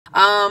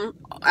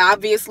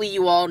Obviously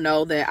you all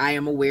know that I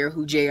am aware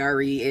who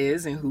JRE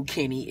is and who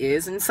KeNNy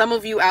is, and some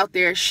of you out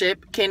there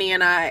ship KeNNy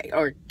and I,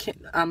 or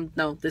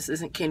no, this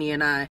isn't KeNNy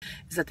and I,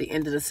 it's at the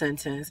end of the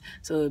sentence,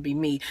 so it would be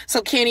me.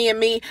 So KeNNy and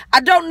me.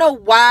 I don't know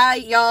why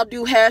y'all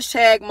do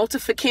hashtag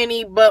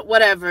Multifacetedacg, but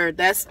whatever,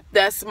 that's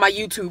my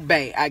YouTube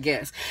bae, I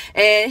guess.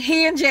 And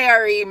he and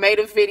JRE made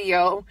a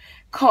video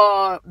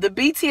called the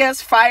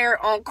BTS Fire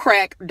on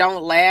Crack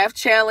Don't Laugh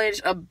Challenge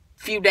a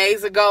few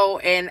days ago,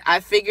 and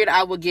I figured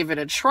I would give it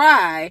a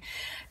try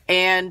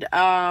and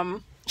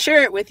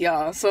share it with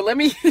y'all. So let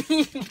me let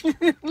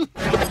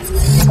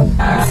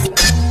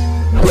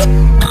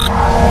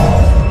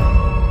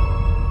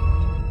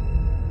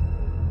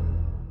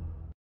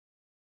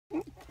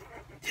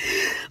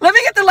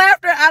me get the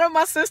laughter out of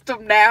my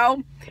system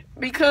now,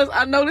 because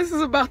I know this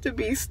is about to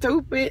be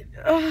stupid.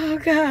 Oh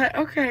god.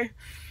 Okay,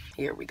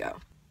 here we go.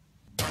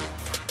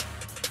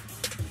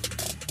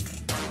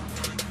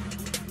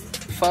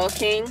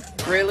 King,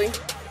 really?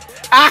 See,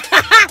 I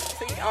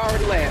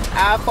already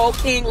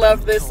laughed. King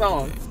loved this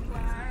song.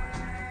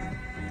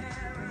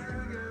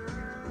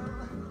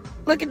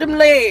 Look at them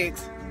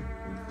legs.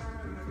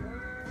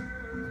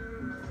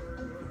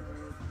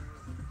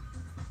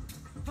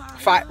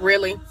 Fight,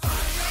 really?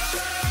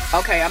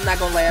 Okay, I'm not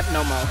gonna laugh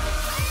no more.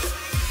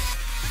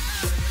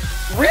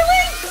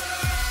 Really?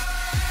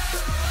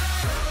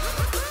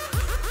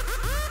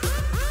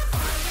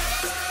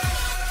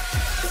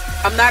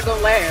 I'm not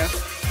gonna laugh.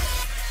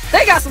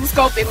 They got some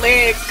sculpted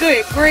legs.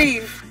 Good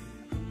grief.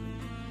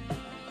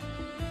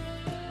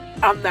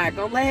 I'm not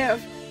gonna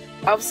laugh.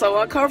 I'm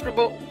so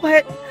uncomfortable.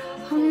 What?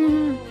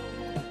 Pull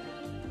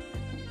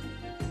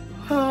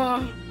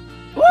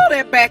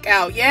that back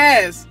out.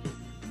 Yes.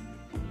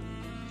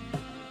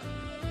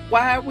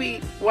 Why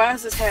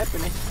is this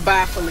happening?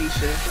 Bye,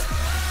 Felicia.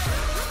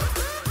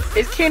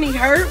 Is KeNNy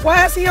hurt?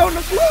 Why is he on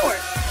the floor?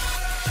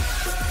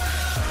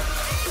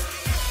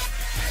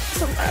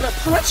 There's a lot of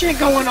punching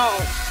going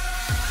on.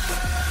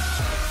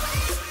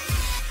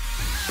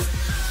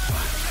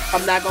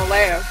 I'm not gonna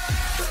laugh.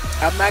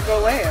 I'm not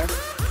gonna laugh.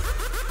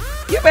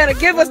 You better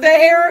give us the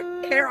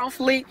hair on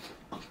fleek.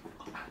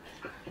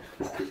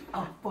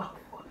 Oh, fuck.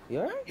 You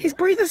alright? He's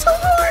breathing so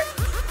hard.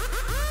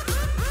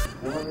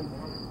 1,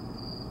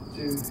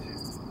 2,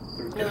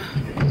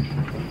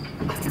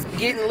 3.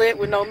 Getting lit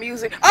with no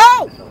music.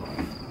 Oh!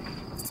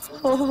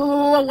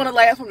 Oh, I want to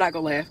laugh. I'm not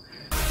gonna laugh.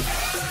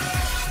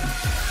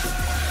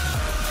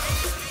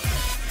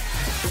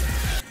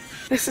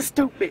 This is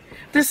stupid.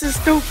 This is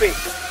stupid.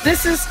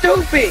 This is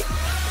stupid.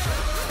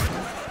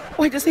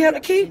 Wait, does he have the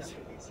key?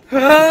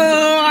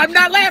 I'm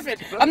not laughing.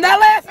 I'm not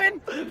laughing.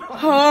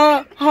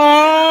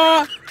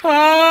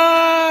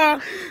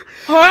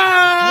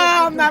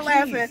 I'm not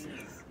laughing.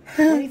 What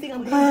do you think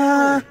I'm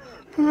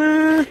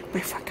doing?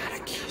 If I got a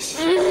kiss.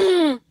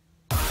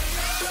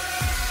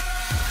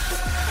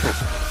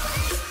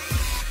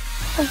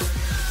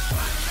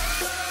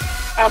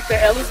 Out the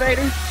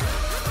elevator.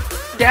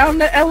 Down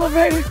the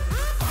elevator.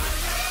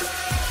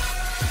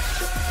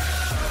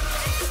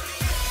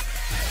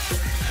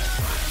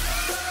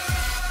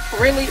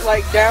 Really,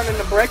 like down in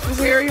the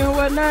breakfast area and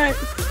whatnot.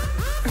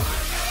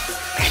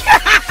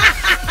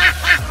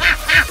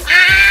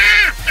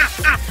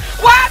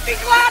 Why did he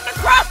climb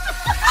across the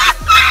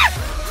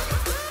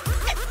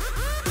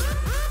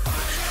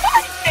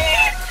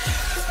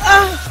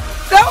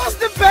that was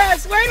the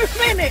best. Wait a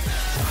minute.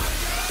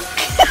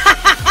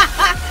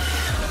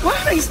 Why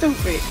are they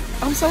stupid?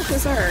 I'm so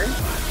concerned.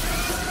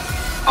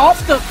 Off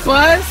the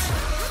bus?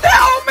 The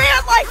old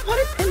man, like, what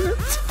is in the...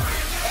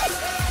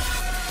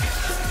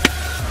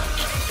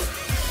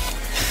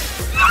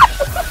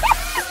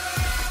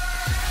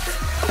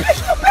 Pick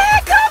your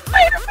bag up.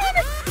 Wait a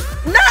minute.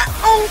 Not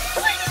on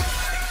fleek.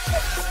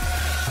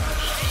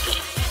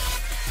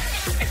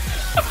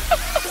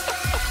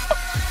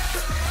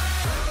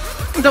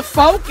 The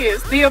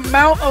focus, the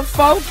amount of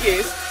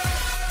focus.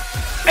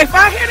 If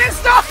I hear this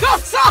song,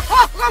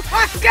 oh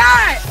my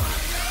god.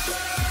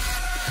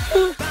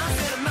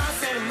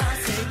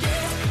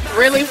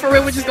 Really? For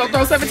real? We just gonna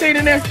throw 17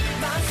 in there?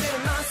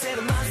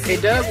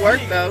 It does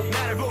work though.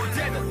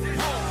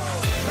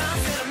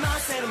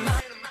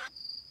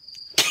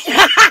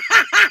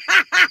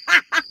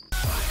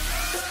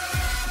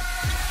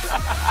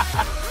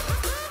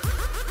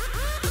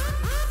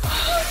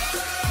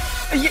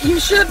 You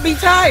should be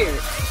tired.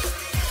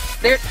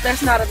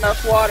 That's not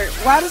enough water.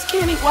 Why does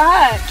KeNNy?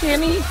 Why?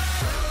 KeNNy?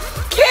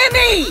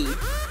 KeNNy!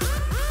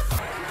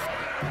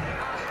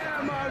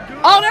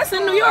 Oh, that's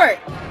in New York.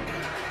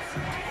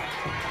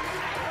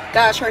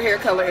 Gosh, her hair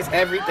color is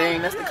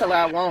everything. That's the color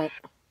I want.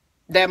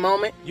 That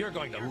moment. You're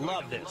going to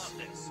love this.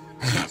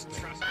 It's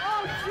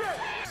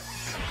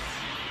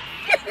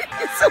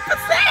Super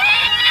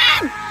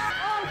Saiyan!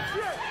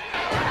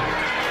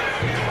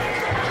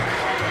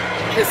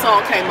 His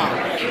song came on.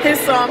 His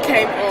song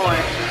came on.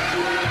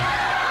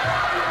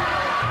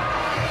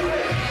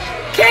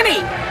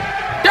 KeNNy,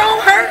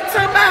 don't hurt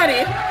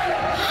somebody.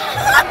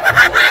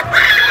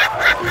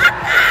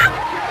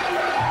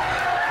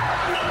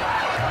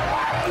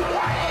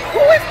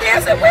 is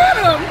dancing with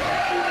him?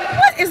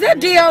 What is that,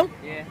 Dio?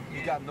 Yeah.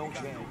 You got no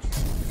chance.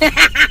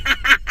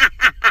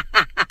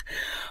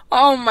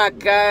 Oh my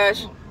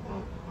gosh.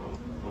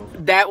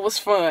 That was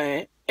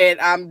fun. And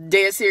I'm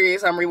dead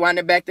serious. I'm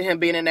rewinding back to him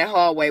being in that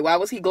hallway. Why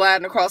was he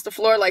gliding across the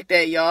floor like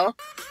that, y'all?